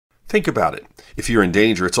Think about it. If you're in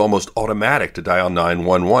danger, it's almost automatic to dial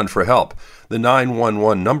 911 for help. The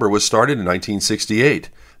 911 number was started in 1968.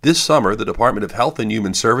 This summer, the Department of Health and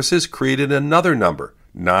Human Services created another number,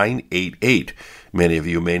 988. Many of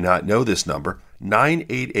you may not know this number.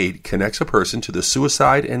 988 connects a person to the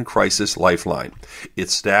Suicide and Crisis Lifeline.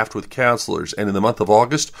 It's staffed with counselors, and in the month of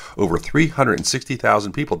August, over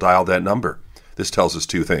 360,000 people dialed that number. This tells us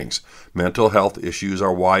two things. Mental health issues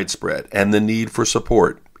are widespread, and the need for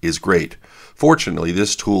support is great. Fortunately,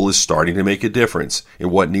 this tool is starting to make a difference in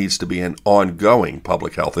what needs to be an ongoing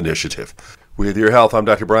public health initiative. With your health, I'm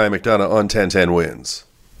Dr. Brian McDonough on 1010 Wins.